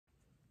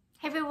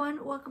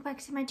everyone, welcome back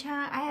to my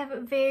channel. I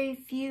have very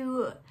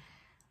few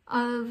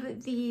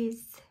of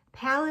these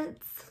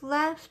palettes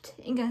left,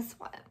 and guess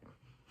what?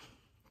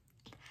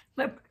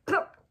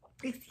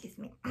 Excuse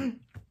me.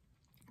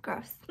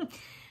 Gross.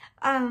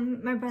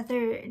 My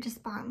brother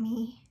just bought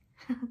me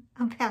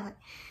a palette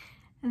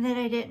that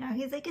I didn't know.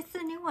 He's like, it's the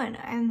new one.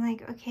 I'm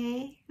like,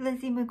 okay,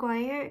 Lizzie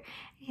McGuire.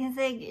 He's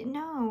like,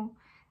 no,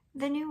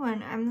 the new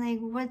one. I'm like,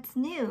 what's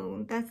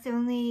new? That's the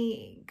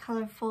only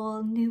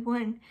colorful new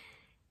one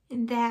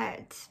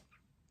that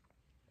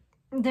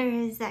there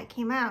is that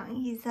came out. And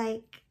he's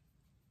like,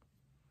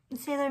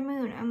 Sailor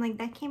Moon. I'm like,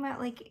 that came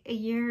out like a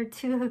year or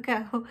two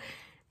ago.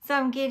 So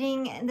I'm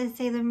getting the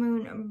Sailor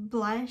Moon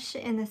blush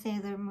and the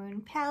Sailor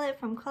Moon palette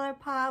from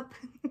ColourPop.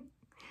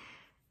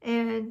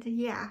 And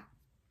yeah,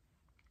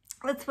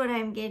 that's what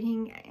I'm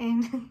getting.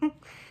 And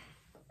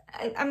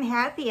I'm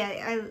happy.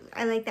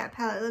 I like that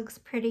palette. It looks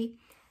pretty.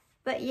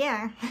 But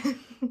yeah.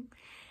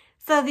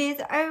 So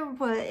these are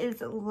what is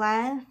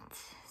left.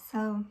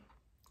 So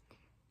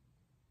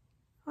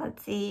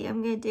let's see.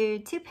 I'm going to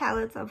do 2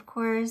 palettes, of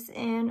course,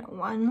 and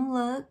 1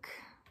 look.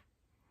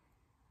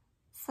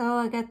 So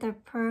I got the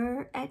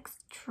Per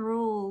X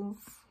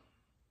Trolls.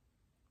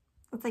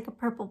 It's like a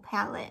purple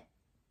palette.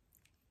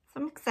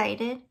 So I'm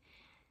excited.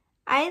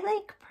 I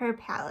like Per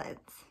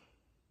palettes.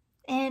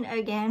 And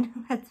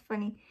again, that's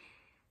funny.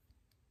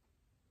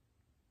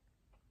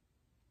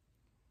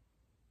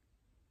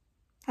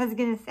 I was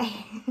gonna say.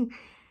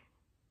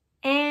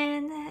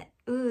 And,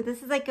 ooh,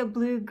 this is like a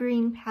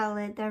blue-green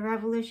palette, the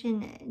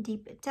Revolution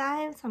Deep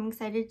Dive. So I'm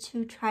excited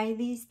to try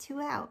these 2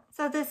 out.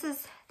 So this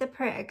is the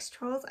Per X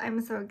Trolls.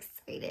 I'm so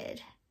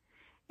excited.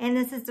 And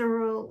this is the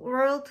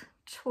World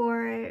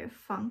Tour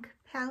Funk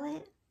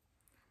palette.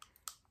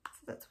 So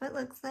that's what it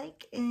looks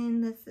like.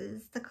 And this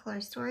is the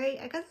color story.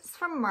 I got this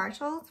from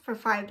Marshalls for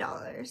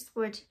 $5,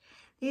 which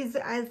these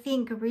I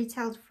think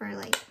retailed for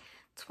like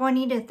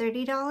 $20 to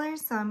 $30.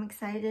 So I'm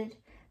excited.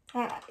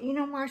 You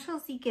know,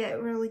 Marshalls, you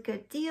get really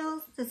good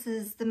deals. This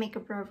is the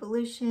Makeup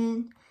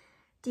Revolution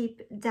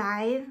Deep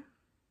Dive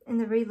in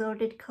the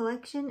Reloaded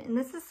collection. And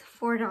this is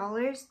 $4,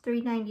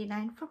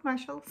 $3.99 from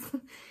Marshalls.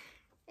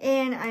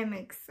 And I'm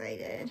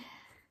excited.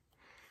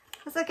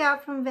 This I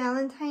got from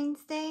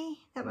Valentine's Day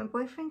that my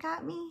boyfriend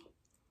got me.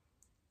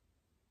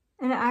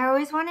 And I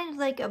always wanted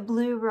like a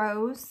blue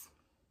rose.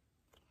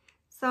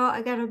 So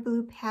I got a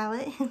blue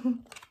palette.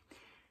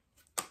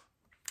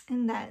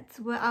 And that's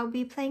what I'll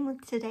be playing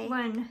with today.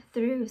 1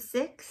 through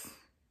 6.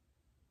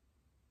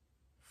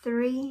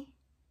 3.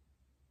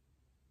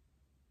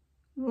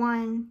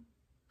 1,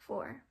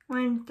 4.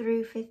 1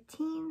 through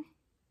 15.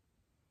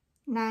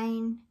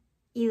 9,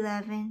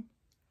 11,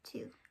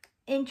 2.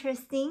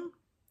 Interesting.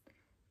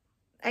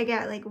 I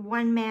got like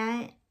 1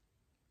 matte,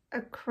 a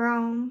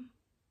chrome,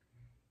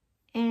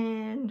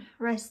 and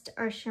rest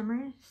are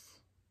shimmers.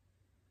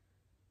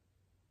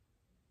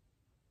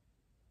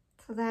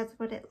 So that's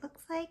what it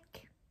looks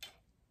like.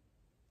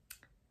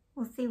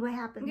 We'll see what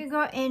happens. I'm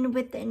gonna go in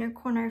with the inner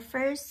corner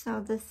first.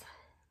 So this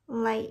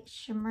light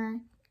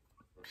shimmer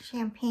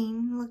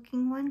champagne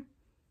looking one.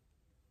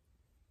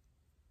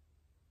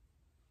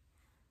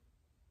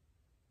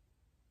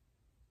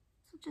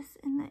 So just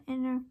in the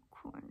inner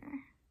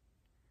corner.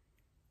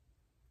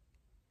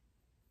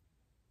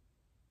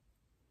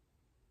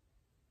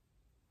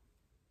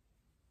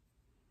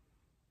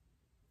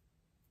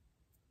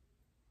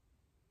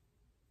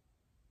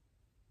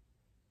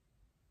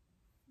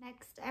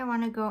 Next, I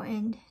want to go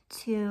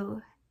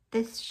into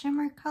this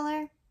shimmer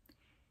color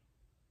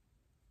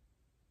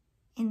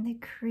in the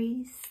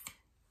crease.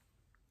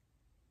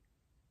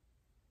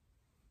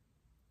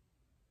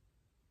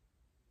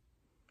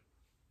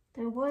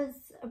 There was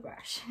a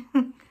brush.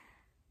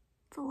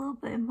 It's a little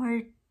bit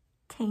more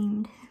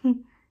tamed.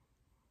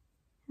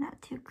 Not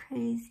too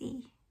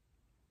crazy.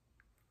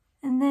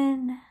 And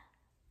then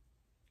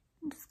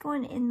I'm just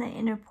going in the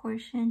inner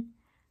portion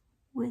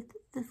with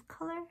this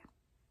color.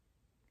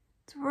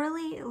 It's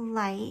really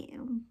light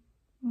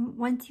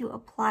once you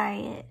apply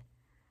it.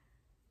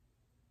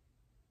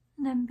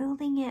 And I'm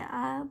building it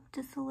up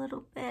just a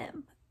little bit.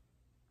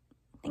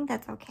 I think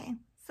that's okay.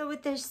 So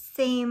with this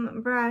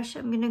same brush,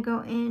 I'm going to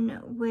go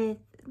in with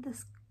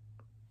this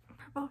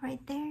purple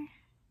right there.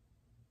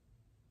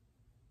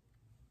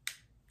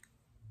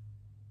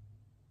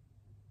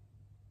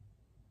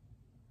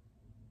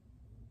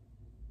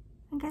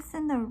 I guess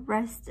in the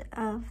rest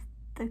of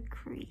the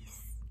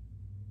crease.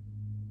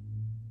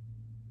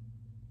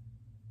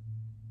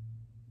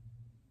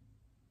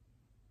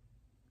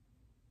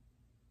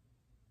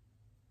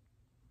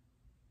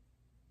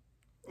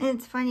 And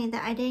it's funny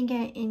that I didn't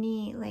get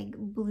any like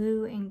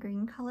blue and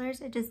green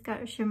colors. I just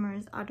got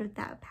shimmers out of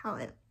that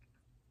palette.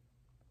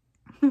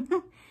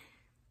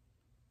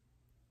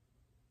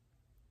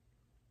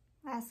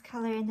 Last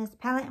color in this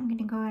palette, I'm going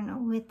to go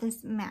in with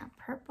this matte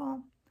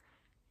purple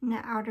in the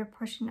outer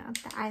portion of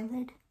the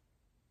eyelid.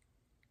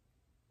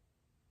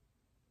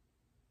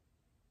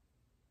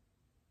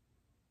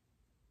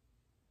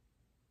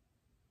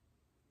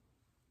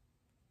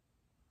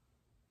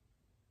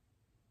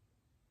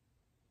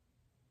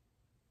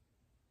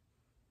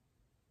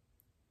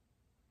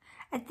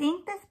 I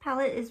think this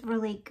palette is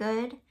really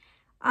good.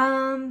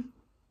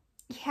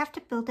 You have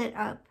to build it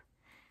up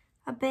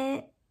a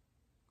bit.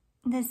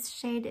 This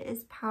shade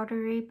is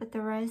powdery, but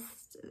the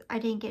rest, I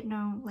didn't get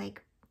no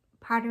like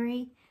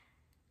powdery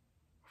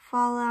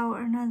fallout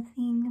or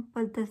nothing,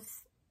 but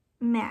this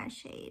matte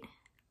shade.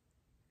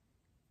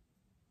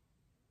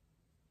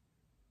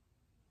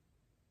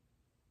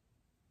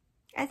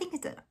 I think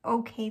it's an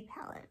okay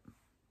palette.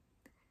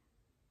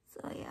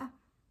 So yeah.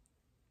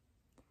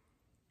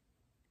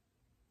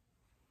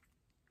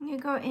 You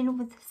go in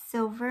with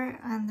silver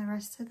on the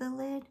rest of the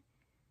lid.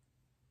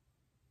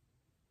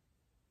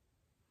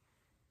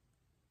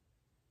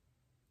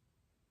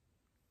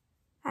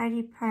 I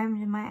already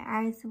primed my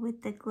eyes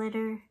with the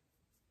glitter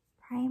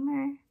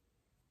primer.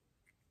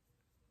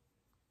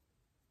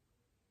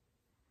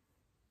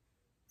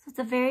 So it's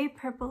a very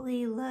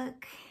purpley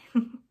look.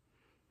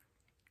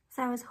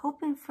 So I was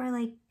hoping for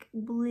like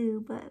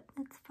blue, but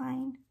that's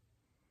fine.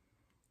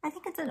 I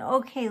think it's an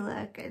okay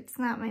look. It's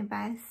not my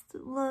best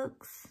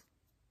looks.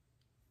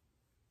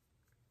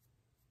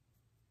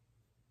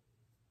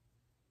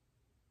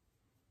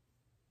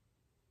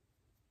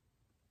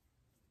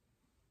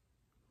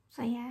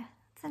 So yeah,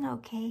 it's an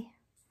okay.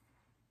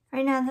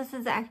 Right now this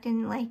is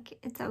acting like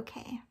it's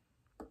okay.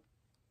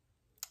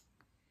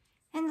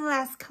 And the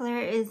last color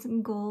is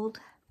gold.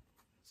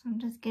 So I'm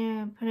just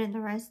gonna put in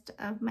the rest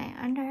of my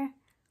under.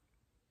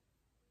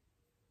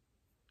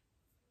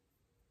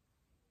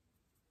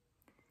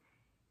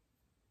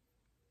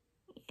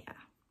 Yeah.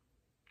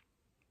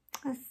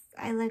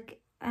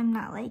 I'm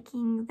not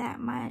liking that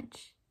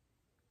much.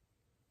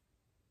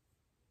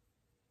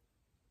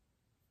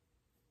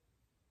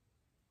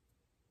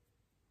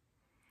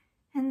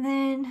 And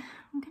then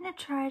I'm gonna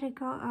try to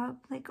go up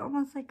like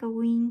almost like a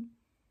wing.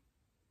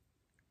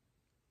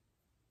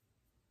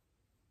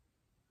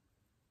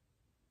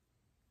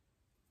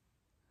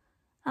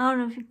 I don't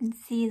know if you can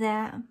see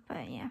that,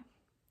 but yeah.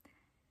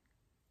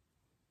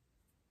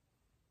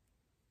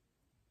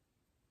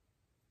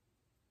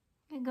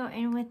 I go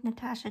in with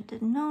Natasha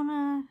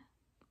Denona.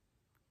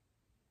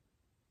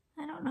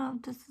 I don't know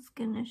if this is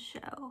gonna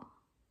show.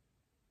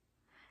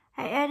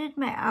 I added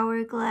my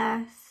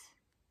hourglass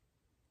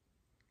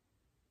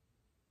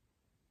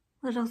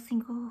little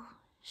single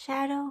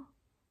shadow.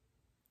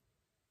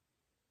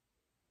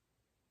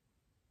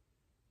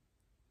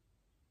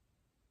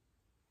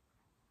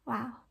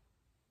 Wow,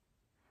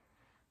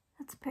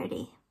 that's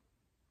pretty.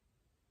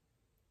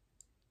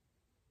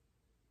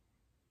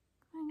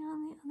 Going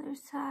on the other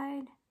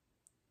side.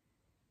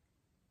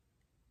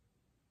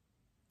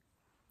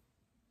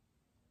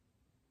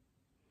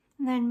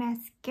 And then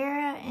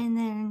mascara and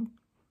then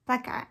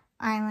black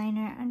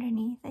eyeliner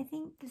underneath. I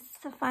think this is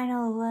the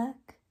final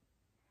look.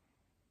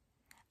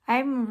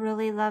 I'm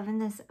really loving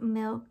this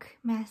Milk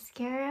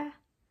mascara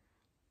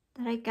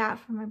that I got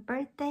for my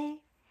birthday.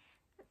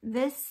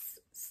 This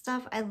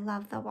stuff, I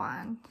love the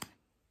wand.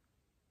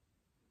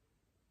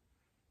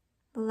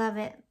 Love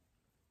it.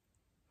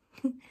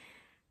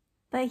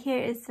 But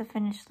here is the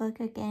finished look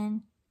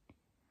again.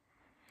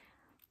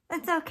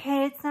 It's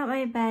okay, it's not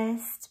my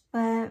best,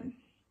 but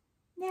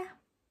yeah,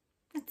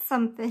 it's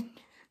something.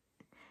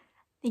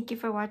 Thank you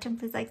for watching.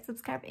 Please like,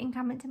 subscribe, and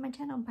comment to my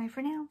channel. Bye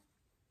for now.